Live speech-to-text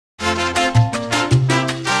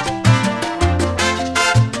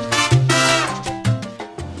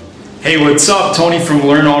Hey, what's up? Tony from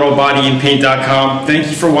LearnAutoBodyAndPaint.com. Thank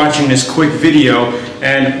you for watching this quick video.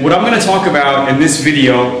 And what I'm going to talk about in this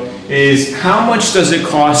video is how much does it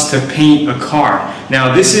cost to paint a car.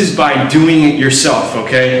 Now, this is by doing it yourself,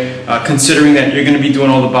 okay? Considering that you're going to be doing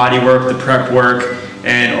all the body work, the prep work,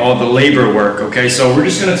 and all the labor work, okay? So we're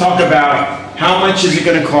just going to talk about how much is it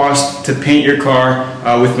going to cost to paint your car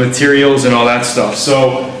with materials and all that stuff.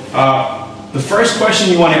 So the first question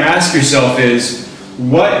you want to ask yourself is,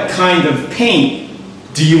 what kind of paint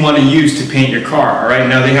do you want to use to paint your car? All right,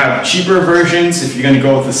 now they have cheaper versions if you're going to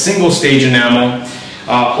go with a single stage enamel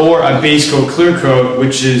or a base coat clear coat,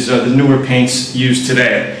 which is the newer paints used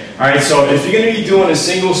today. All right, so if you're going to be doing a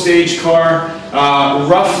single stage car,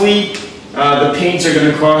 roughly the paints are going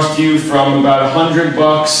to cost you from about $100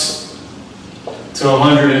 to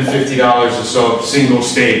 $150 or so, single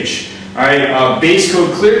stage. All right, base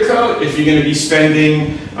coat, clear coat, if you're going to be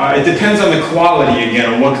spending, it depends on the quality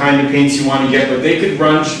again, on what kind of paints you want to get, but they could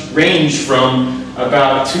range from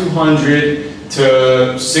about 200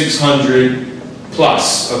 to 600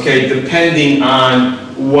 plus, okay, depending on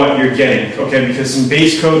what you're getting, okay, because some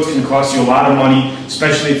base coats can cost you a lot of money,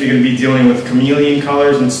 especially if you're going to be dealing with chameleon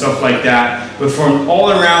colors and stuff like that. But for an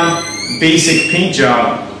all-around basic paint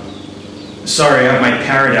job, sorry, I have my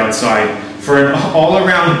parrot outside. For an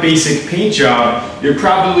all-around basic paint job, you're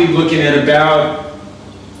probably looking at about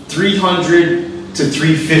 $300 to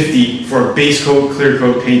 $350 for a base coat, clear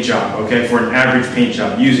coat paint job, okay, for an average paint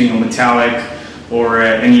job using a metallic or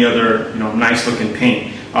any other, nice looking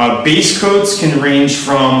paint. Base coats can range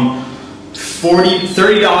from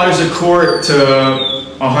 $30 a quart to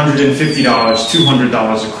 $150,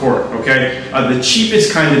 $200 a quart, okay? The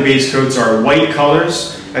cheapest kind of base coats are white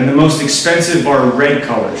colors, and the most expensive are red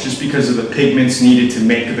colors, just because of the pigments needed to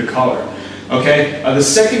make the color. Okay. The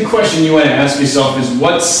second question you want to ask yourself is,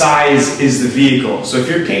 what size is the vehicle? So if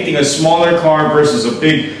you're painting a smaller car versus a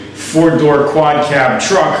big four-door quad cab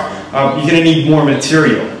truck, you're going to need more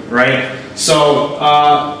material, right? So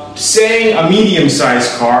say a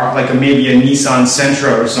medium-sized car, like maybe a Nissan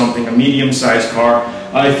Sentra or something, a medium-sized car,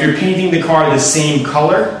 if you're painting the car the same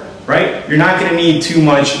color, right, you're not going to need too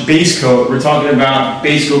much base coat. We're talking about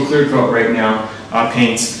base coat, clear coat right now,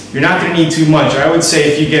 paints. You're not going to need too much. I would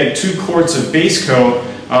say if you get 2 quarts of base coat,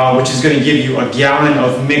 which is going to give you a gallon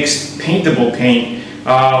of mixed paintable paint,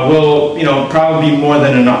 will probably be more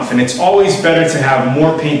than enough. And it's always better to have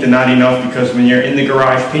more paint than not enough, because when you're in the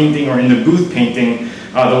garage painting or in the booth painting,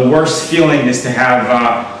 the worst feeling is to have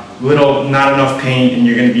not enough paint, and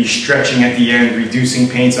you're going to be stretching at the end, reducing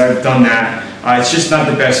paints. I've done that. It's just not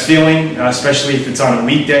the best feeling, especially if it's on a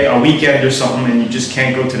weekend or something, and you just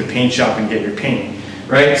can't go to the paint shop and get your paint,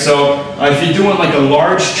 right? So if you're doing like a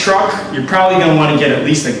large truck, you're probably going to want to get at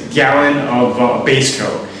least a gallon of base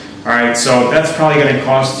coat. All right, so that's probably going to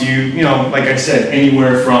cost you, like I said,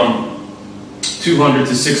 anywhere from $200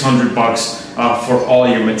 to $600 for all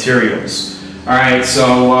your materials. All right,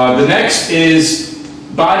 so the next is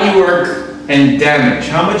body work and damage.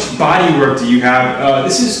 How much body work do you have?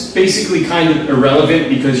 This is basically kind of irrelevant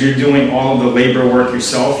because you're doing all of the labor work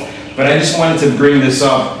yourself, but I just wanted to bring this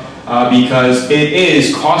up because it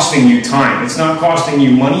is costing you time. It's not costing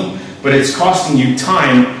you money, but it's costing you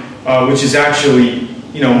time, which is actually,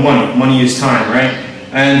 money. Money is time, right?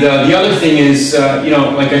 And the other thing is,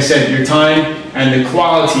 like I said, your time and the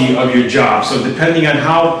quality of your job. So depending on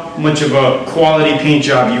how much of a quality paint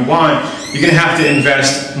job you want, you're going to have to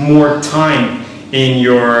invest more time in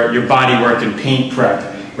your body work and paint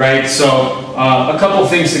prep, right? So a couple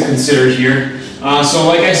things to consider here. So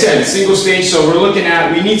like I said, single stage, so we're looking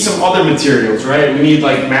at, we need some other materials, right? We need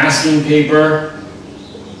like masking paper,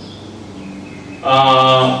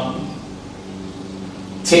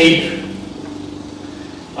 tape,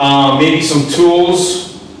 maybe some tools.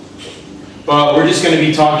 But we're just going to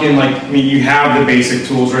be talking you have the basic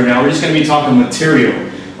tools right now. We're just going to be talking material.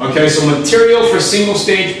 Okay, so material for single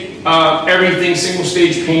stage, everything, single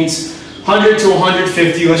stage paints, 100 to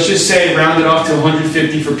 150. Let's just say round it off to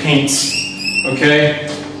 150 for paints. Okay,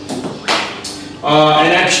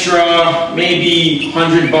 an extra maybe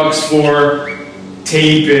 $100 for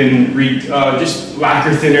tape and just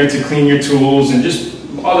lacquer thinner to clean your tools and just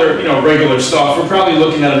other regular stuff. We're probably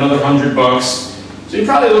looking at another $100. So you're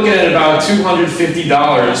probably looking at about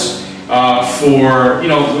 $250 for,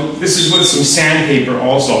 this is with some sandpaper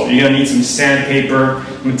also. You're going to need some sandpaper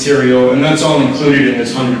material, and that's all included in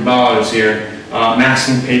this $100 here,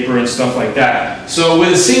 masking paper and stuff like that. So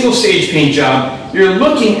with a single stage paint job, you're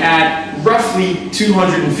looking at roughly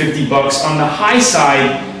 $250. On the high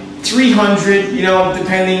side, $300,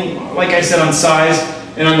 depending, like I said, on size.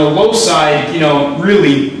 and on the low side, you know,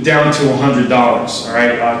 really down to $100, all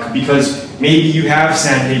right? Because maybe you have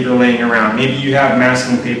sandpaper laying around, maybe you have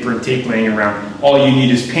masking paper and tape laying around. All you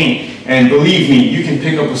need is paint, and believe me, you can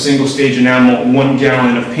pick up a single stage enamel 1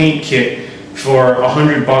 gallon of paint kit for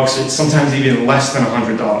 $100, sometimes even less than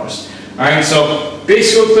 $100. All right, so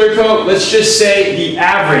base coat, clear coat. Let's just say the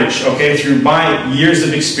average, okay, through my years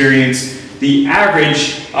of experience, the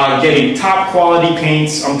average getting top quality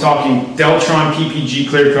paints, I'm talking Deltron PPG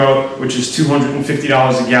clear coat, which is $250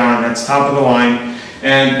 a gallon, that's top of the line,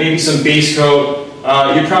 and maybe some base coat,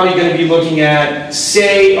 you're probably going to be looking at,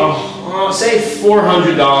 say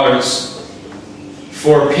 $400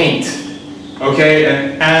 for paint,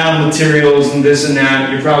 okay, and materials and this and that,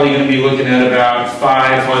 you're probably going to be looking at about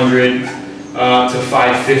 $500 to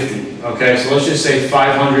 $550, okay, so let's just say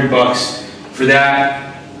 $500 for that,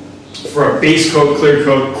 for a base coat, clear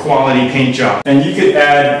coat, quality paint job. And you could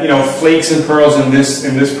add, you know, flakes and pearls in this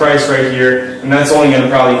price right here, and that's only going to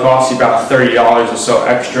probably cost you about $30 or so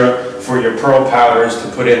extra for your pearl powders to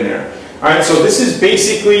put in there. All right, so this is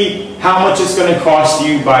basically how much it's going to cost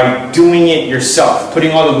you by doing it yourself,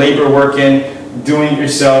 putting all the labor work in, doing it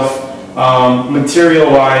yourself,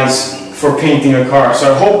 material-wise, for painting a car.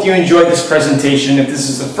 So I hope you enjoyed this presentation. If this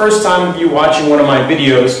is the first time you watching one of my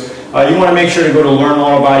videos, you want to make sure to go to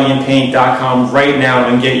learnautobodyandpaint.com right now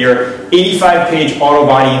and get your 85-page auto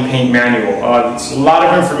body and paint manual. It's a lot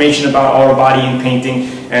of information about auto body and painting,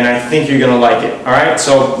 and I think you're going to like it. All right,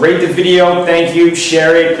 so rate the video, thank you,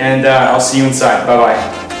 share it, and I'll see you inside.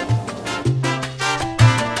 Bye-bye.